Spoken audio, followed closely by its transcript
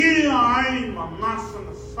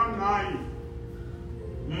whanai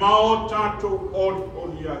ma o tātou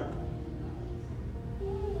ori ai.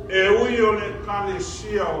 E ui o le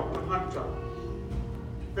kalesia o tangata,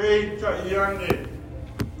 peita i ane,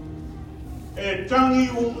 e tangi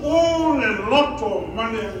o le loto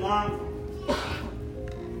mane ngā,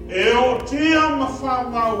 e o tia ma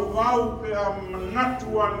whāwau vau pe a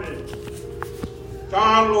manatu ane,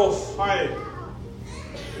 tālo whae,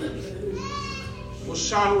 o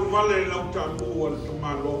saru vale lauta mua le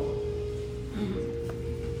tumalo.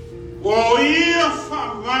 O ia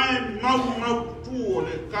whawai mau tu o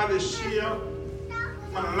le kalesia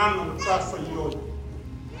manana mtafa ioi.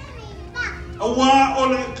 Awa o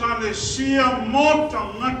le kalesia mo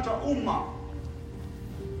tangata uma.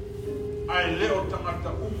 Ai leo tangata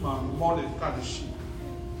uma mo le kalesia.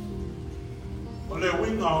 O le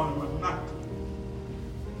winga o le manatu.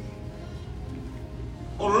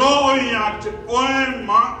 O loo ia te oe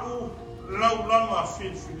mau laulanga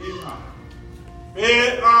filfilina.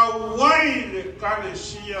 E a wai le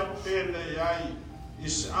kalesia pele ai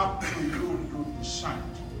is up to you to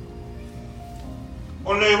decide.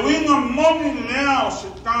 O le winga moni lea o se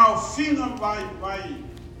tau finga vai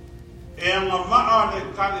e anga waa le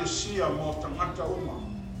kalesia mo tangata uma.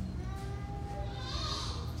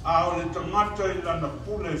 A o le tangata I lana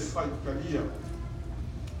pule whaikaria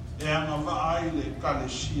e anga waa I le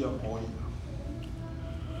kalesia mo ina.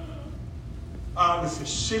 A le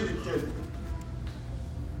facilitated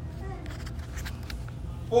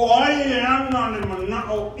o ai e ana le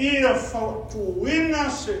manao ia whautuina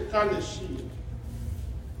se kalesia.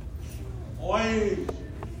 O ai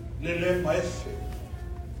le le maefe.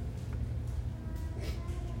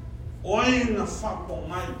 O ai na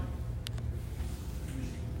whapongai.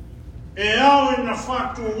 E au e na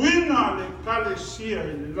whautuina le kalesia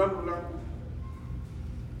I le lalulangu.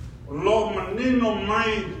 O lo manino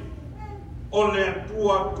mai o le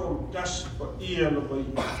atua to daspa ia le vai.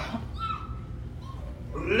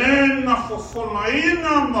 Le na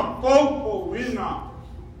fofolaina ma poupo wina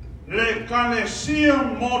le kalesia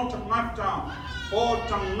mo tangata o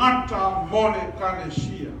tangata mo le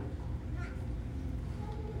kalesia.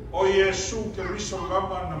 O Yesu te riso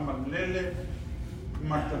lava na malele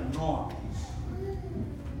matanoa.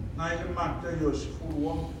 Na ile Mateio se fulu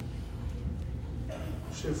om.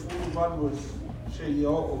 Se fulu valu se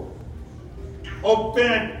iao. O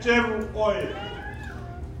Peteru oe.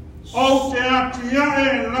 O te atia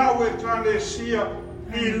e lau e kalesia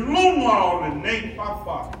I lunga o le nei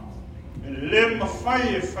papa. E le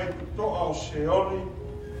mawhai e whaikutoa o se oli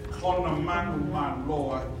o na manu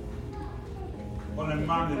loa. O le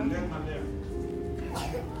manu lenga lea.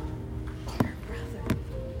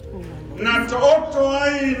 Na ta oto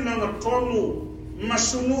ai na tonu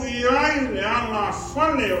masunu I ai le anga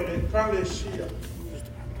whane o le kalesia.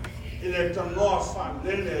 I le tanoa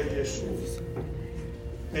whanele a Yesu.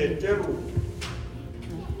 Peteru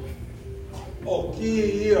o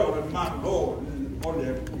ki ia o le malo o le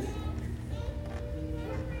apu.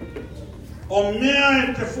 O mea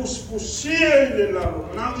e te fusfusia I le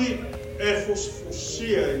lalunangi e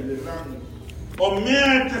fusfusia I le langi. O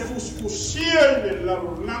mea e te fusfusia I le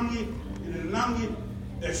lalunangi I le langi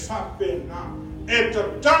e whapena. E ta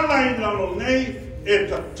tala I lalonei e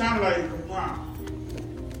ta tala I lunga.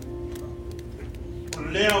 O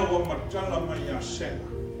lea ua matala mai a sena.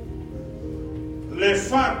 Le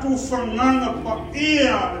fatu whanganga pa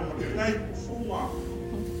ia le makinai kufunga.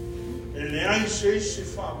 E le ai se isi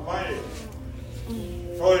whawae.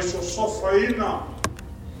 Toe so sofa ina.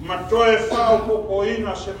 Ma toe whao popo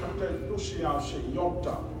ina se matai tusi au se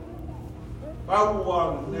iota.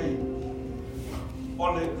 Paua nei.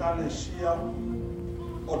 O le kalesia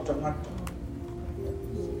o tangata.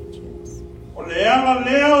 O le ala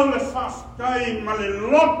leo le whaftai ma le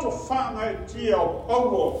loto whanga e tia o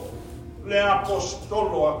Paulo. Le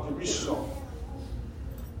apostolo a Cristo.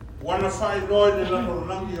 Wana fai loi le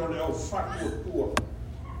lanolangi o le au fatu o tua.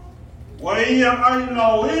 Wa ia ai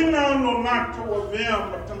lauina no nata o vea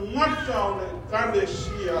matangata o le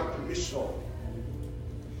kalesia a Cristo.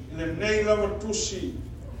 Le nei lava tusi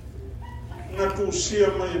na tusia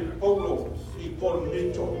mai Paulo I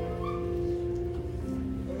Corinto.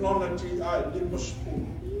 Nona ti ai limuspu.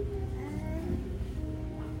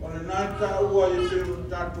 O le nata ua I peru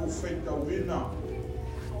tatu feita wina.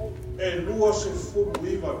 E lua se fulu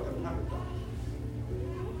iwa tangata.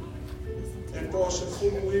 E to se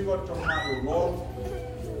fulu iwa tamaru lo.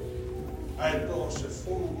 Ai to se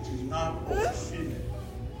fulu tina o fine.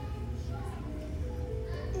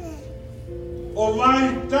 O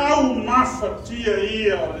vai tau mafatia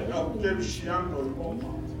ia o le au terisiano I Roma.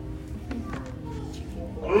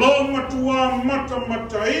 O lo matua mata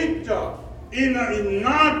mataita ina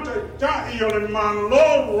inata ta i o le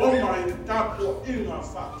malo roma i tapo inga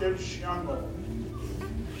whakerisiano.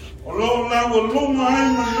 O lo lau luma ai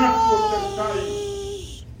manatu o te tai.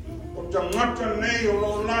 O te ngata nei o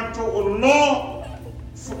lo nato o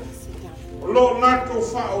lo nato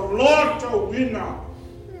wha o lo tau wina.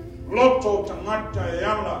 Loto te ngata e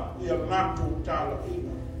ala i a nato tala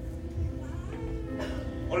ina.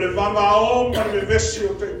 O le vava o ma le vesi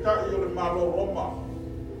o te tai o le malo roma.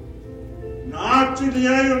 Na ati ni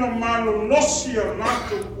ai o na malo losi a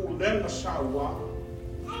nato ku lenga sawa.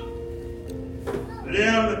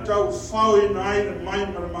 Lea na tau whau i na ai le mai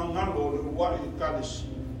ma le mangalo le wai i kalesi.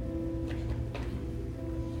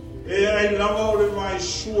 E ai lava o le mai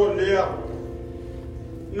sua lea.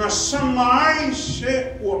 Na sama ai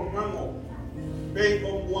se ua mango. Pei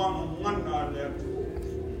o muanga ngana lea tu.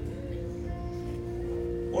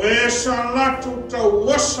 O e sa latu tau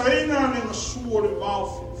wasa ina le ngasua le vau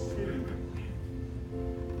fili.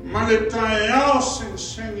 Ma le tae ao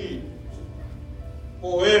sengi.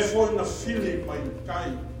 O e foi na fili mai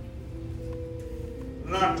tai.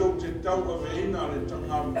 Nā tau te tau a veina le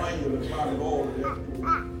tanga mai o le malo le atu.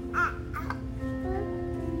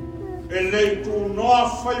 E lei tu noa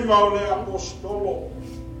whaiva o le apostolo.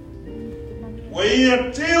 Wa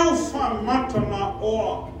ia teo whamata na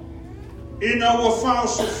oa. Ina ua whao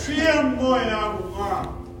sofia moe anu ngā.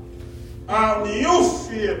 A ni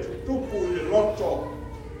uwhi e tutupu i le loto.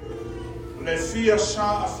 Le fia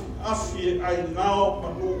sa afi ai nao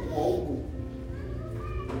manu o uru.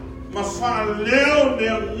 Ma wha leo le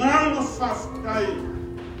nganga whaftai.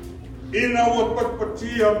 Ina ua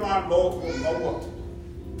patpatia ma loko maua.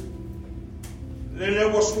 Le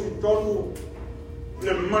wasu tonu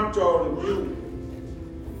le mata o le miu.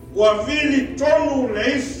 Ua vili tonu le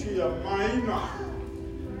ifi a maina.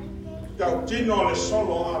 Tau tino le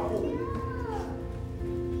solo a pu.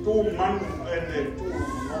 Tu manu e le tu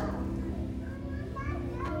no.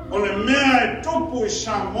 O le mea e tupu i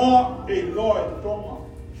Samoa e loa e tonga.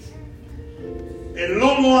 E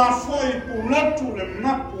lomo a foi pulotu le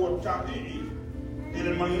mapu o ta ii. I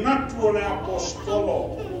le manatu o le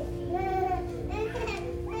apostolo.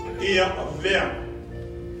 Ia a vea.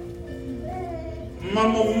 Ma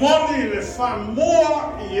momoli le wha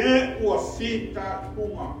moa i e ua fita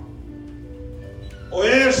kunga. O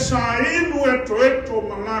e sa inu eto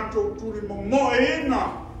manato turi momo e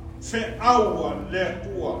ina fe aua le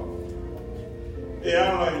atua. E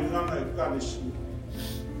ala i nana i kalisi.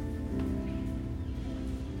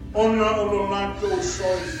 Ona o lo nato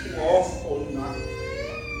soi fua ofo i nana.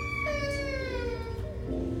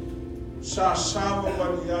 Sa sama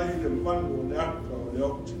wani ai le manu le aka o le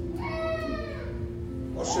oti.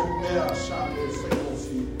 O se mea sa le whengo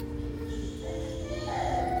fi.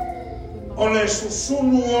 O le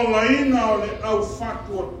susunu o la ina o le au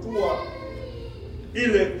fatu atua i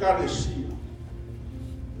le kalesia.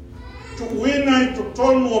 Tu wina i to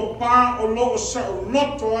tonu o pā o loo sa o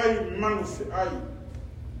loto ai manu fe ai.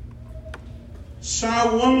 Sa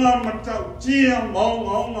wanga matautia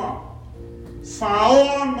maonga onga.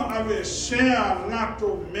 Whaoa ma ave sea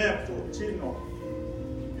nato mea to tino.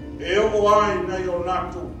 E o ai nei o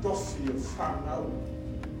nato tofi o whanau.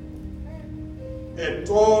 E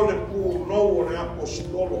tō le pū nou o le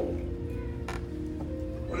apostolo.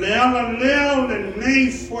 O le ala leo le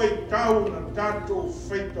nei foi tau na tato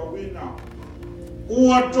feita wina.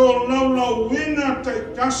 Ua tō laula wina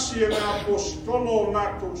te tasi e le apostolo o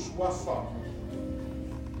nato suafa.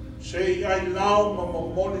 Sei ai lau ma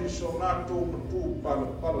mamoni so nato matu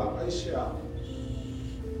pala aisea.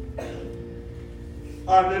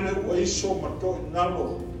 A lele ua iso mato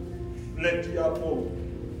inalo leti apolo.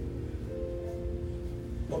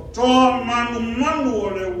 O toa manu o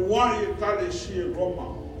le uai e kale si e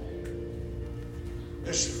Roma.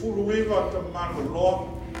 E si fulu iwa ta manu loa.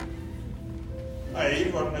 A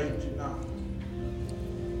iwa nei tina.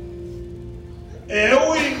 E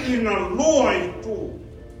ui ina lua i tu.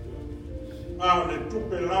 A le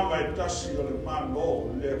tupe lava e tasi o le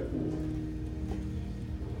manu le ku.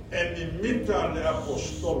 E mi mita le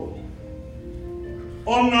apostolo.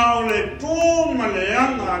 Ona o le tu ma le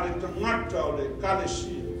anga le tangata o le kale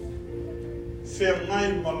si. Fea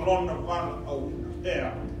ngai malona vana au ina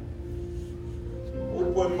ea.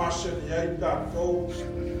 Upo e masani ai tātou.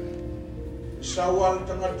 Sawa le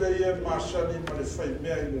tangata ia masani ma le whai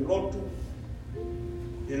mea i le lotu.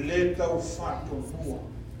 E le tau whato mua.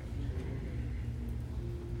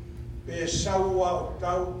 Pe sawa o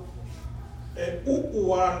tau. E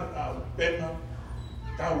uuan a pena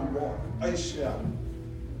tau loa. Aisea.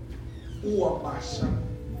 Ua masani.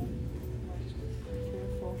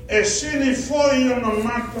 E sili foi ona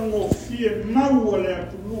matango fie maua le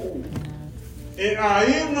atu nuu. e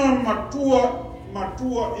ainga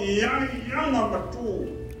matua i anga matu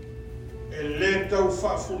e le tau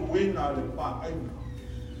whafuluina le pāina.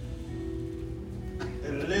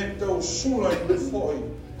 E le tau sula i le foi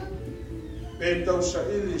pe tau sa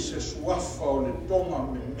ili se suafa o le tonga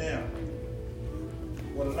me mea.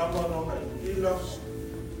 Wa lama nona i ila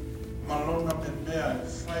malona me mea e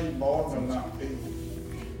whai maona la pei.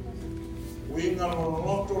 Uinga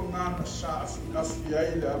loloto nana sa afi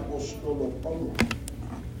ai le apostolo Paulo.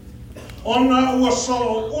 Ona ua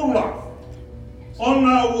so ula,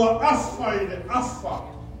 ona ua afa i le afa,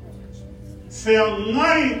 fea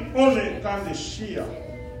ngai ole kalesia.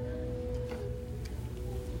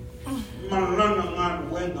 Malana ngā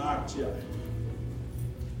wenga atia.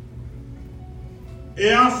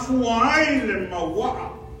 E afua ai le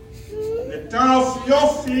mawaa, le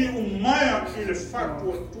tawhiofi umaya ki le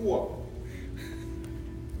fatua tua.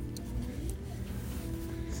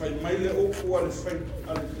 Fai mai le oku ale fai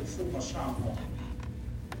ale te fuma sama.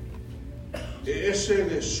 E ese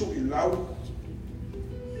le sui lau,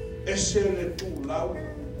 ese le tu lau,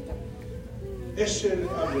 ese le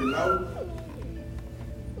ale lau,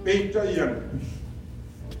 peita ian.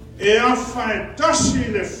 E afa e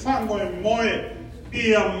tasi le fango e moe,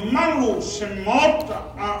 i a malu se mota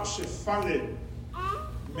a se fale,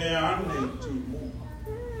 me ane i ti mu.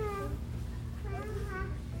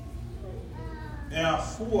 E a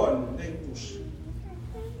fua le tusi,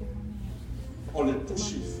 o le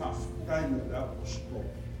tusi whawhataina le apostolo.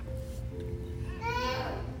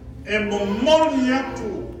 E momoli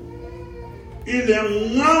atu i le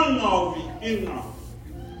nganga o vi inga,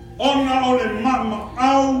 ona o le mama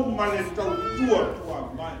au ma le tautua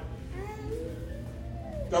tua mai.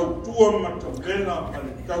 Tautua matavela ma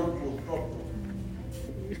le tautua toto.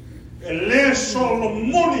 E le solo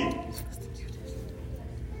moli,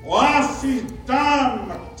 o afi tā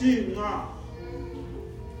matinga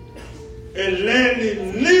e leli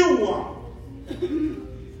liwa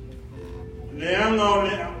le anga o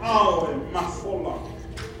le ao e mafola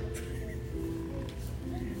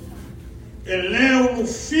e le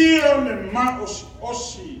ulufia le maos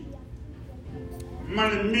osi ma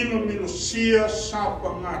le milo sia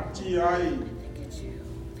sapa ngati ai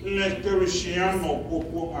le terisiano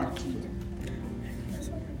popo ngati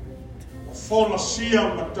Fona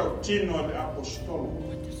sia matautino le apostolo.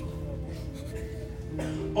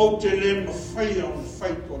 O te le mawhaia o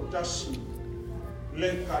whaiko tasi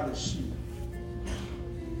le kalesia.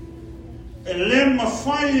 E le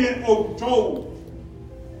mawhaia o tau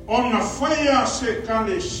o na whaia se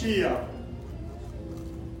kalesia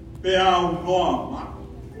pe au noa ma.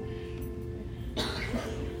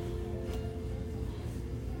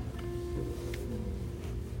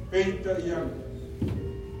 Peita iana.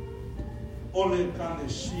 O le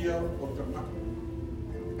kalesia o tangata.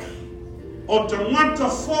 O tangata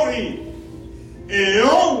foi e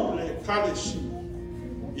o le kalesia.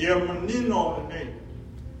 Ia manino le nei.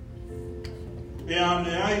 Pe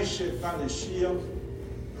ane ai se kalesia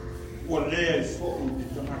o le ai foi ni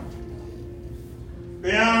tangata.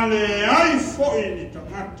 Pe ane ai foi ni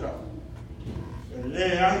tangata. E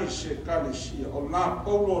le ai se kalesia. O la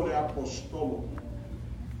Paulo le apostolo.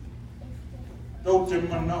 Tau te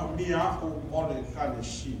mana mi aku o le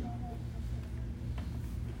kalesia.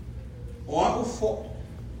 O aku fo,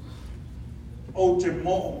 o te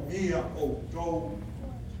mo mia o tau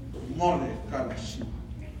mo le kalesia.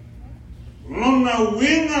 Lona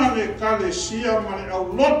winga le kalesia ma le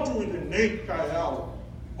au lotu i le nei kai au.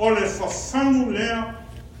 O le whawhangu lea,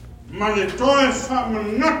 ma le toe wha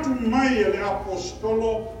manatu mai e le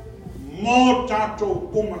apostolo mo tātou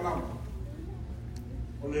umanama.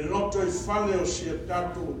 O le loto i fale o sia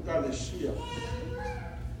tātou kalesia.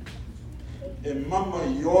 E mama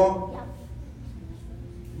i oa,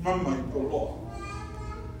 mama i koloa.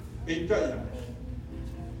 E taia.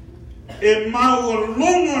 E mau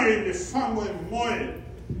lunga i le whango e moe,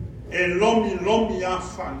 e lomi a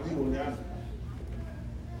whani o le ana.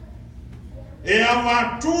 E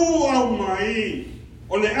awatu au mai,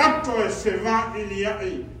 o le ato e whewa ili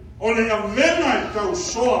ai, o le avenga e tau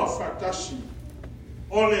soa whatasi.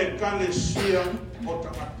 O le kalesia o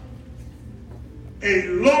tangata. E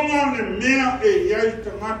longa le mea e iai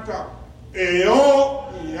tangata, e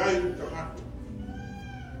o iai tangata.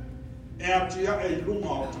 E atia e lunga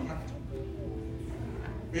o tangata.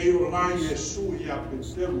 E o lai Jesu i a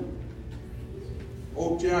Petelu,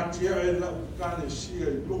 o te atia e la kalesia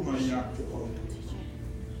i lunga i a te oi.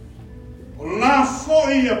 O la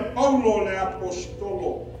foi a Paulo le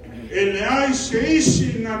apostolo, e le ai se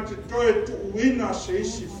isi na te toe tu uina se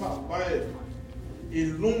isi whawae i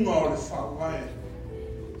lunga o le whawae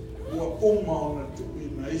ua uma o na tu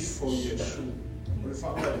uina ifo Jesu o le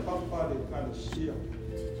whawai papa le kalesia.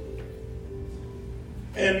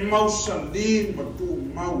 E mausali ma tu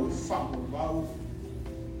mau e whawau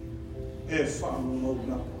e whawau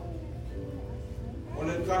lapa. O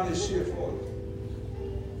le kalesia foi.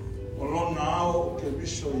 O lona ao ke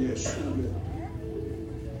viso Yesu le.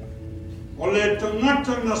 O le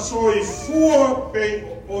tangata na soi fua pe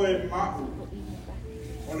o e mahu.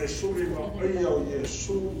 O le suri ma ia o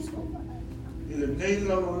Yesu. I le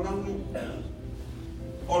neila lo nangu.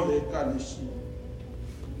 O le kalisi.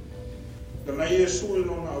 Kana Yesu e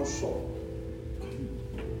lona au so.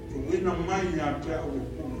 Tuwina mai a te au le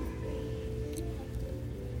pule.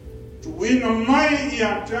 Tuwina mai i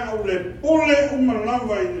a te au le pule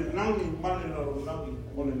umalawa i le nangi mane na lo nangi.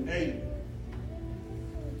 O le nei.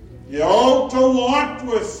 Ia o tau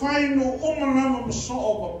atu e whainu umalawa maso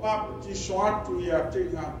o papapati so atu i a te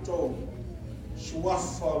ngā tau.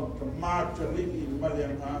 Suafa o ka māta liki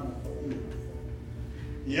maliangana.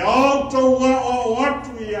 Ia o tau o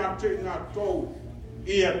atu i a te ngā tau.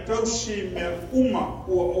 I a tausi mea uma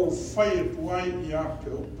ua o whai tuai i a te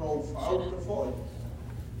o tau whaauta whoi.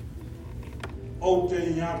 O te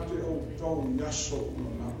i a te o tau yaso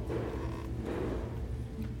umalawa.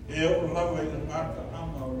 E o lawa i na ngāta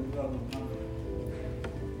anga o le lalo nanga.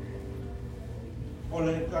 O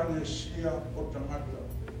le kalesia o tangata.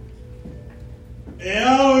 E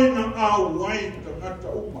au i na awai tangata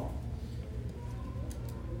uma.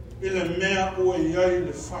 I le mea ua iai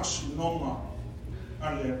le whasinonga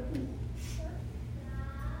a le aku.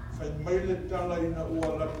 Whai mai le tala i na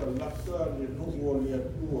ua laka laka le nungu o le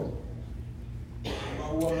atua.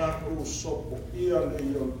 Ma ua laka o sopo ia le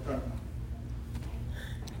iotana.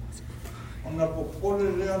 Ona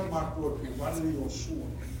popole lea matua tu wali o sua.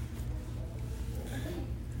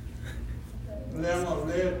 Lea ma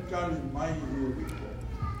lea tali mai i o riko.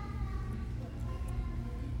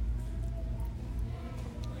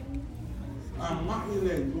 A mahi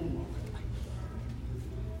le luma.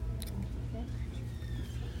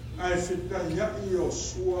 Ai whita iai o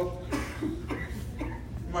sua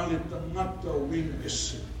ma le tangata o win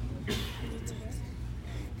ese.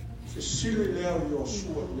 Sili lea o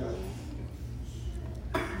sua iai.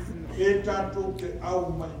 E tātou te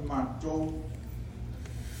au mai mātou,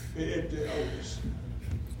 pe e te au esi.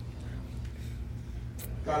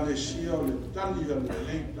 Ka le sia o le tali a le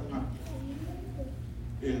leitanga,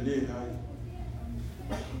 e le hai.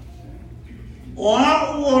 O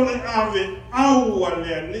au o le ave au a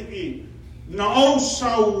le alii, na au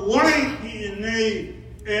sau wai i nei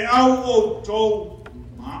e au o tau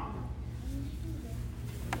ma.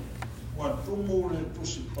 Wa tumu le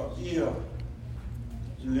tusi pa ia,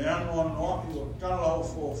 le ano anoa i o tala o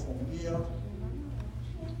fofongia,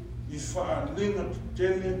 i whaalinga te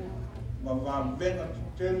tele, ma wābenga te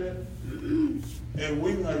tele, e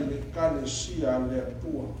winga i le kale sia le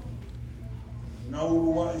atua. Na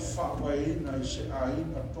urua i whawaina i se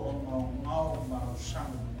aina toa ngao ngao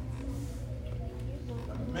sanga.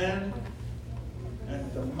 The man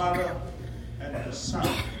and the mother and the son.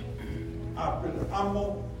 Apel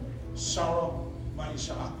amo, Sarah, mai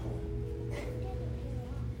sa ako.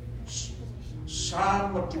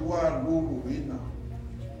 Sama tua lulu ina.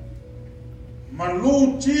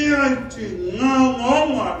 Malu tia iti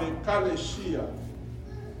ngonga le kalesia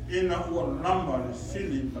ina ua lamba le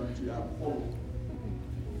Filipa ti Apolo.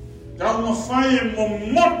 Tau mawhai e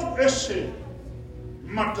momotu ese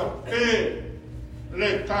matape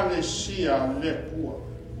le kalesia le pua.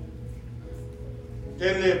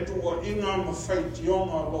 Te le tua inga mawhai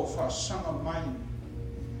tionga lo whasanga mai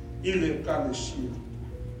i le kalesia.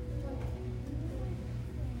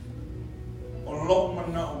 O lo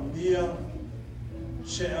mana o mia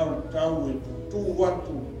se au tau e tutu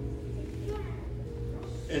watu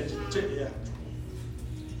e te te atu.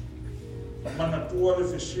 Mana tua le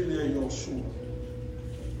whesilia i o sua.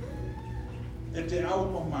 E te au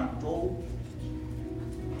ma mātou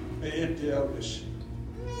e te au esi.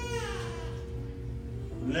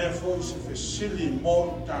 Le foi se whesili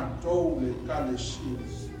mō tātou le kalesia.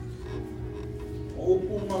 O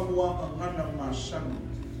upu mamuanga ngana māsani.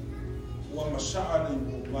 Ua masaali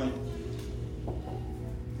mai.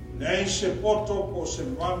 Nei se poto po se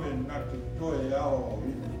mame na te toe ao o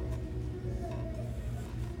ina.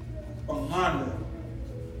 Pangane,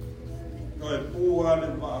 toe puale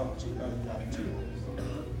maatika i ati.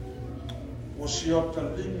 O si o ta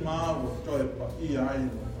lima awa toe pa i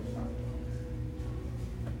aina pangane.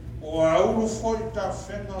 O auru foi ta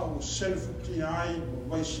whenga o selfuti ai o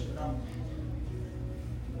waisinama.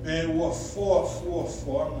 E ua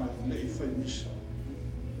foa mai le i whainisa.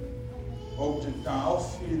 O te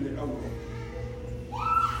taofi le aua.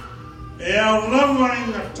 E au lava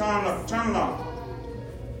i na tana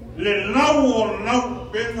le lau o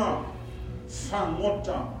lau penga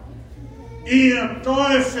whangota. Ia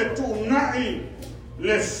toe whetu nai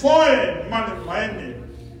le foe mane maene,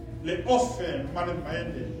 le ofe mane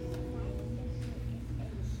maene.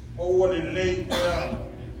 O le lei ea,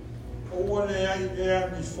 o le ai ea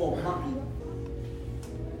ni fo mami.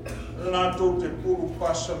 Lato te puru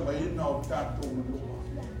pasa maina o tato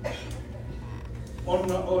ulua.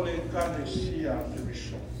 Ona o le kalesia te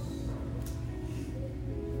riso.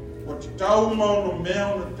 O te tau mauno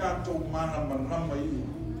mea o le tato mana manama iu.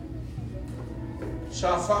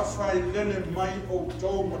 Sa whawhai lele mai o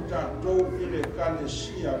tau ma tato i le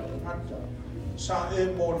kalesia te hata. Sa e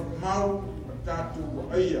mo mau ma tato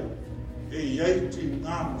wa aia e iaiti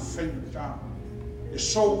ngā ma whenutā. E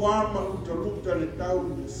so wama uta luta le tau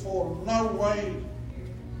le fō nau wai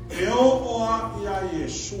e o a i a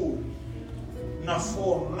Yesu na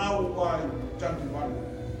fō nau wai tangi wale.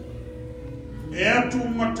 E atu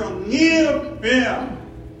matangia pēa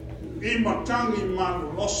i matangi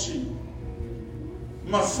manu losi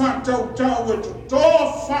ma whātau tau e tu tō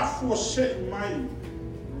whafua se mai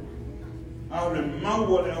au le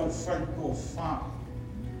maua le au whaiko whā.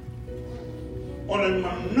 O le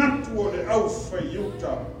manatu o le au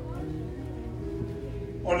whaiuta,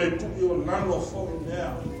 o le tuki o lalo fōi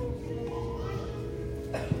mea,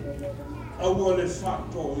 au o le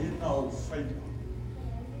whato ina o whaima.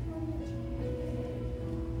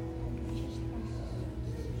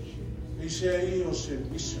 I se ai o se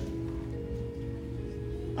wisa,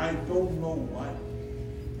 I don't know why.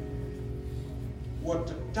 What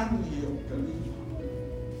the tangi o te lima.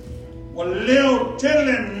 Wa leo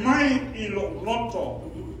tele mai I lo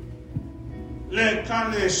loto. Le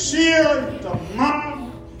kalesia I ta ma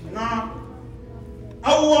na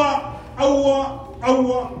aua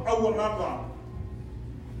lava.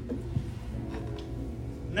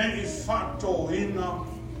 Ne I whato ina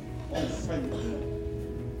o whaima.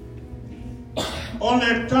 O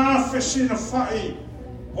le tāwhesina whai,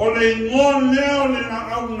 o le ingo leo le na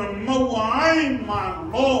au na maua ai ma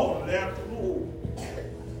lo le atu.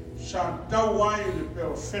 Sa tau ai le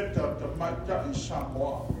perfeta ta maita I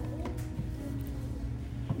Samoa.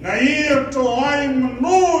 Na ia to ai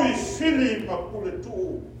manu I fili ma pule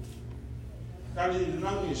tu. Kali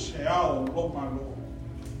langi se ao loma lo.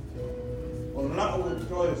 O lau e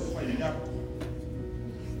toe whai atu.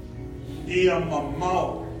 Ia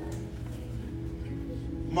mamau.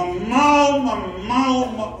 Mamau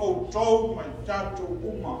ma o tau mai tātou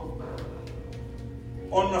uma.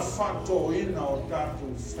 Ona whato ina o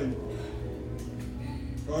tātou whaima.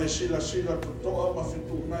 Toi sila to toa ma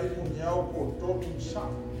whitu nai muni au ko tonu sa.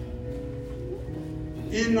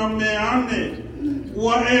 Ina me ane,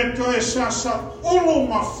 ua e toi sasa ulu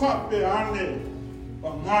ma whape ane, pa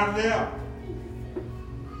ngā lea.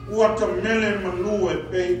 Ua ta mele manu e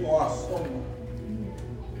pei o a whono.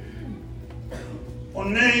 O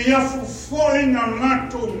ne iafu foi na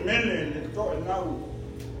nato mele le toe nau.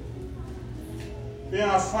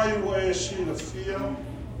 Pea whai wa e sila fia,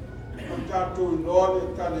 o tātou I loa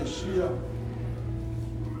le kalesia.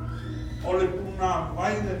 O le puna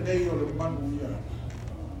maine nei o le manu ia.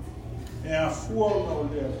 E a fua na o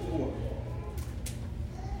le fua.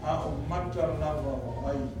 A o mata lava o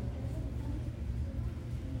ai.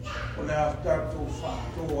 O le a tātou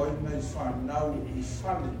whātou ai nei whanau I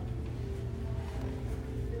whane.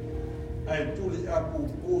 Ai tuli aku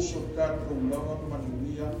oso tātou lava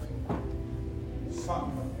manuia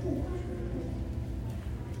whamatu.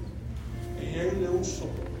 E ei le uso,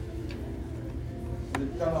 le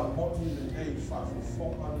tala moni le nei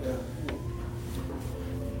whawhawhonga le atua.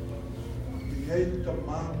 E ei ta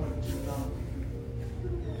māma tina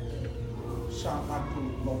sa matu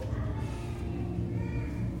lopu.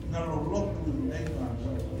 Nga lo lopu nei ngā.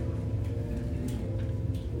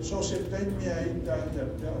 So se teimi a ita I a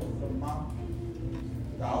teo ka mā,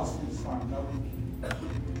 ka awhi whanau.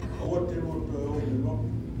 Oa te roto e o le lopu.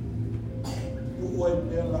 Ua I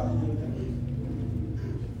pēla I le.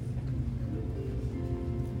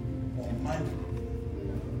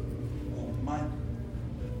 O mai.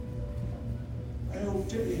 Ai o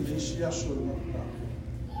te I le si aso I nota.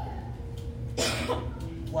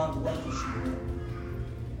 Wānu watu sura.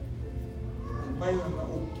 O mai na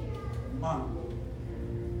o mā.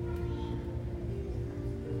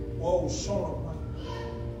 O solo mai.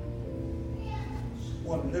 O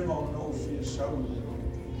lema o no fia sauni.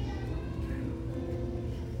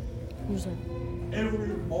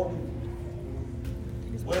 Every morning,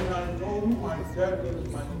 when I know my dad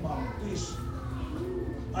and my mom is,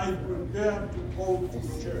 I prepare to go to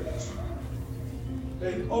church.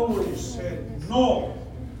 They always said, no,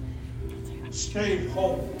 stay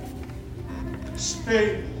home.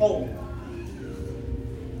 stay home.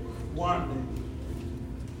 One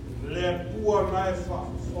le tua nai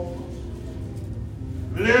whakawhonga.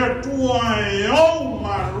 Le tua e au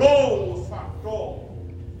malo whakato.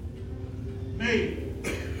 Nei,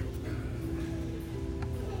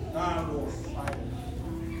 nālo whai.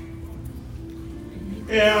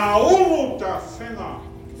 E a uru ta whenga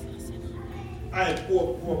ai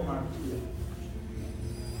kua matia.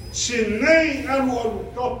 Si nei alu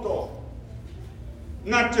toto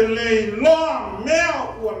na te lei loa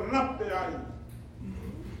mea ua nape ai.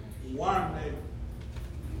 Wane.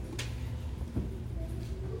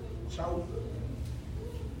 Sau.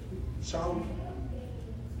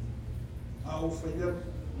 Au whaia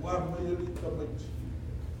wa mai li kamati.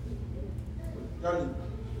 Kali.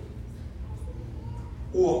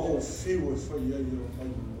 Ua o whiu e whaia i o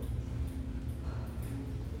mai.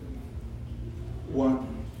 Wane.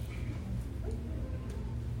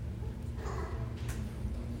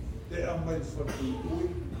 Te amai whatu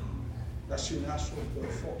ka sinaso te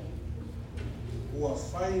who. Ua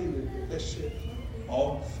whai le te ese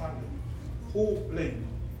o whane. Who blame?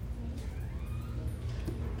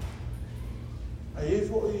 Ai e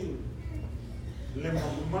fo i le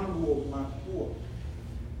mamanu o makua.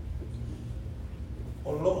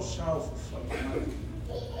 O lo sao whai.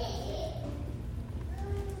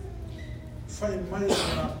 Whai mai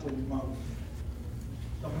na to mau.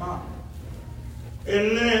 Ta maa.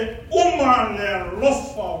 Ele uma le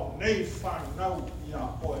lofa nei whanau i a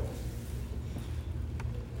oe.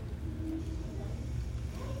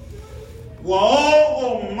 Wa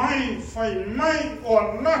o mai, whai mai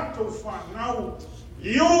o nato whanau,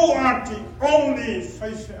 you are the only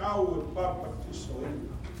whaife au e bapatiso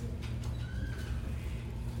ina.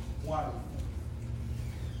 Wai.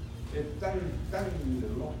 E tani le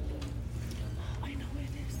loto.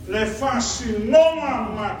 Le whasinonga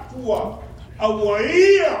matua, aua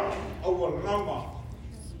ia, aua lama.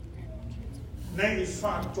 Nei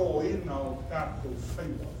whato ina o tātou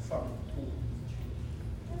whaiwa whakatu.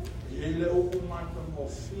 E le oku mata mo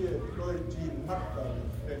fie, toi ti mata le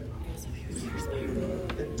whena.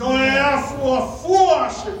 E toi afua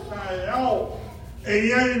se tae au, e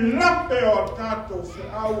iei lape o tātou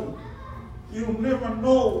wheau. You never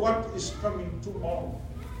know what is coming tomorrow.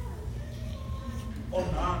 O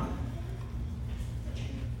nāna.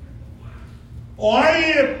 O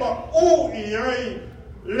ai e pa u i ai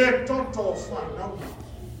le toto whanau.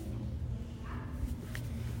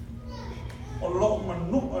 O lo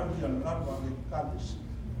manua ni a lava le kalisi.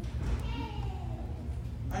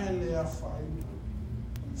 Ai le a whai.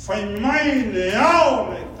 Whai mai le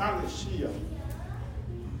ao le kalisia.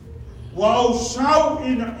 Wa au sau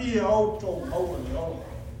ina i auto maua le o.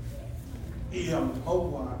 Ia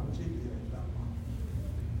maua atiki.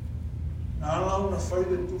 Nā lau na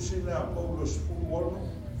whaile tusi le a Paulus Furuono.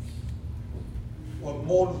 Wa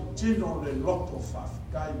mōli tino le loto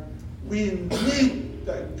whawhikai. We need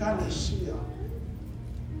the ecclesia.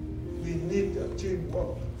 We need the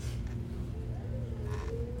teamwork.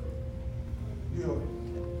 Io.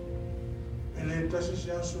 E le tasi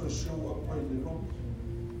se aso e seo a pai le loto.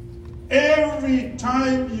 Every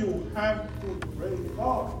time you have to pray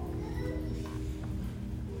God.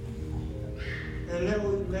 E leo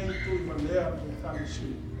I nei tu I malea ni kalisi.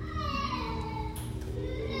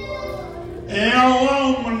 E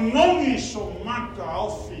au manongi so mata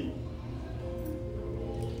aufi.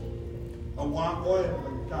 A wā oe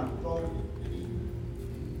mai tātou.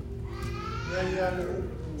 Nei ale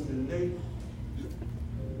upu le nei.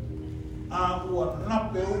 A ua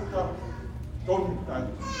nape uta tonu tai.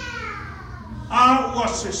 A ua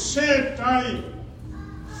se tai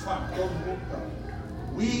whakonu uta.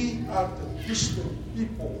 We are the Christian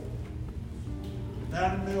people.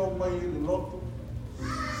 Nan me o mai I loto.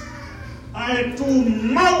 Ai tu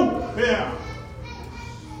mau pea.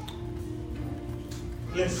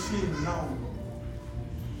 Le finau.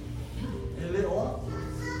 Ele oa.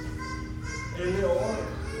 Ele oa.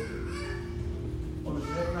 O le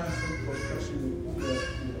pena e foi por kasi le kule a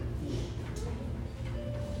kua.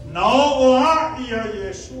 Na o oa ia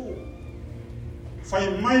Yesu. Fai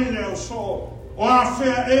mai le o so. O a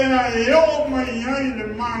whea ea e o mai ai le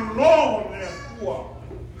malo le kua.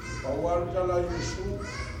 Pawaltala Yesu.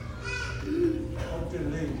 O te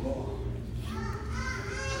leiloa.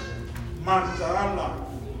 Matala,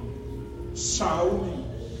 Sauli,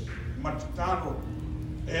 Matano,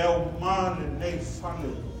 e au mane nei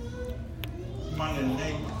whale, mane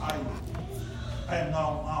nei ai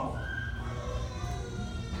ngau ngau.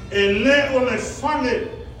 E le o le whale,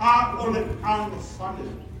 a o le anu whale.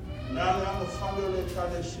 Nā le anu whale o le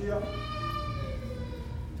kalesia,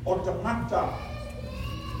 o te mata,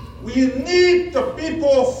 We need the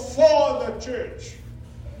people for the church.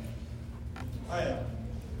 Aya.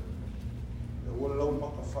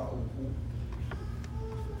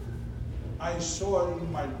 I saw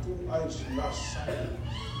in my 2 eyes last Sunday.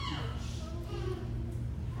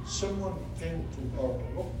 Someone came to our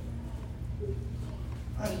look.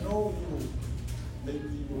 I know you,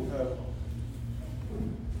 maybe you have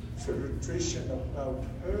filtration about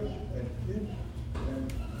her and him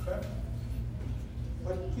and that.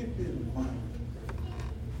 But keep in mind,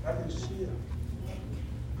 that is here.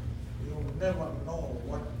 You'll never know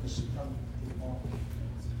what is coming tomorrow.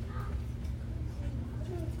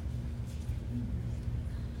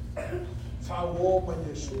 Fawoma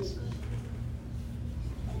Jesus.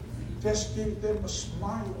 Just give them a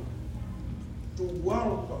smile to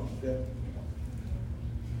welcome them.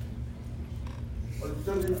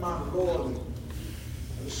 Until you my Lord,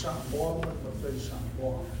 the Sambon and the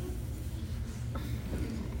Sambon.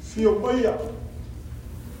 Fio Maya,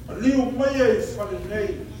 a Leo Maya is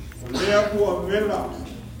Falinay, Leabu Vela,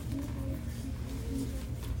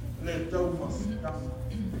 Letoma Fitama.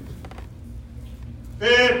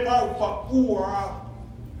 Pepa Papua,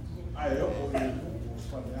 I owe you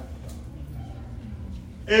for that.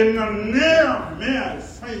 And a near mere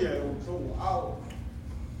fire will go out,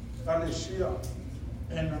 Galicia,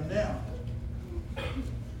 and a near.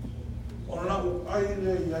 On la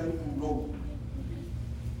Uaile Yamulo.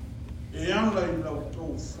 E ala I lau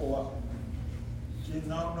tau foa, ki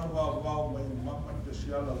nauna wau mai mama te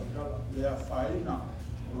siala kala, lea whaina,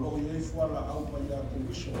 o lo iei fuala au mai a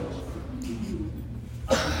kuwisho.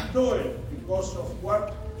 I do it because of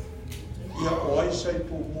what? Ia o ai sei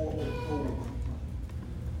tō mō o tō.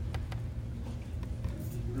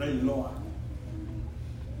 Lei loa.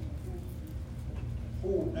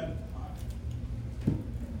 Who am I?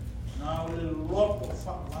 Now a lot of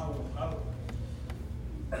whakau ala.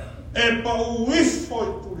 E pa uifo I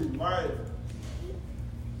turi mai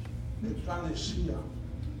e kalesia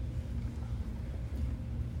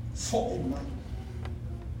fo I mai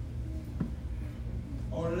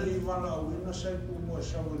o lei wana au ina sei tu mo e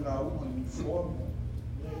sau I la uma ni formo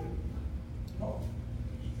no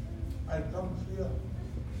I come here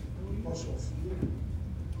because of you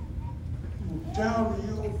to tell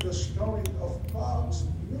you the story of God's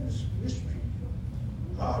mystery,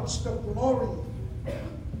 God's the glory.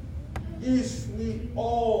 If we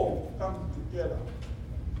all come together,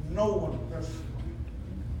 no one perfect.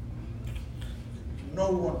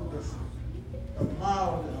 No one perfect. The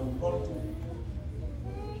Maori have got to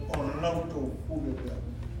on love to pull it down.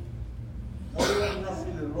 No one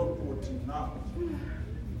nothing a lot to what in now.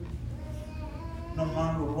 No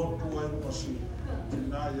man a lot to I must see.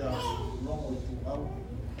 Tinaya long to out.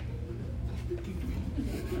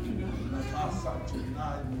 No mafa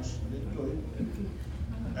tinaya must let it.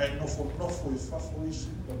 Ai nofo e fafo isi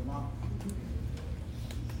ka ma.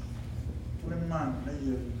 Kune man na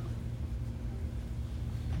ia.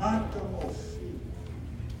 Mata mo fi.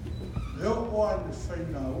 Leo o ai le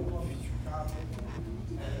whaina uma ka.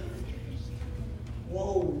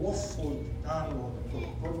 Wau wofo I talo to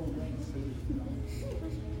kono yang whaina.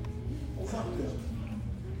 O whakea.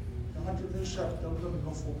 Ngati nisa tau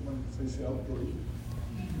nofo man whaifi au tori.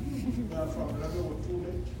 Ngā whamelaga o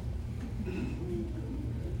tūleit.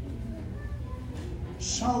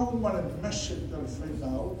 Sau ma le message del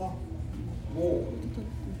whainauma wō.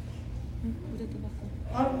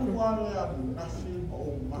 Anu wale anu nafi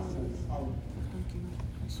o mafu whau.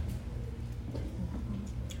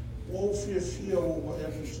 Wō fia o wa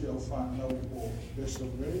erusi au whanau o Besa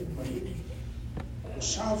Rei mai. O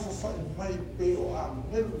sau whawhai mai pe o a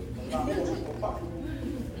melu la o papa.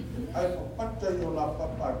 Ai papata I o la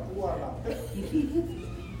papa tua la pe.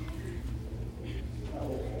 O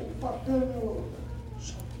papene o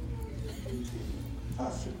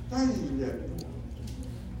Afrikai le tu,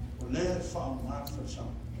 o le whaunga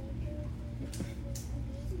whasau.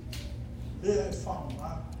 Le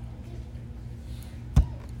whaunga,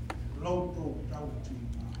 lauto tauti.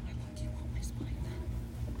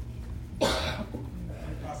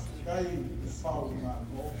 Afrikai whaunga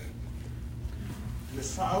no, le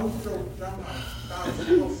whauto tanga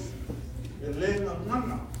tāwhiof, e le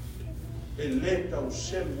ngana, e le tau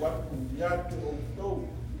selu atu iate o tau,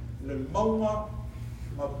 le maunga,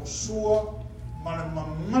 ma posua, ma le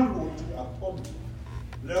mamalu o ti a koni.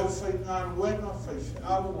 Leo whai ngā luenga, whai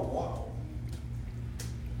whiau a wao.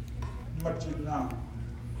 Ma tina,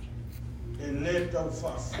 e le tau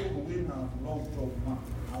whaafuru ina lautou maa.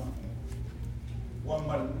 Wa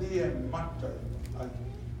malie mata ai.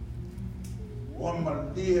 Wa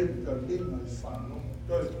malie ka lima I whanau.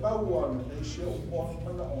 Toi paua le se o moa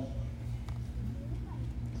mana o.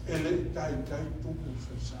 ele tai tupu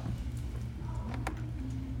whesa.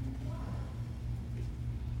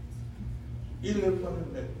 Ile pare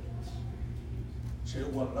me, se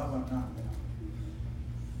ua lava nā mea.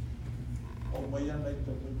 O mai ana I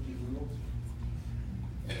te mai ki ulo.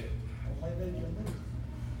 O mai nei te mai.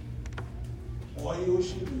 O ai o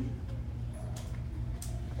siri.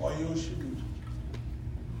 O ai o siri.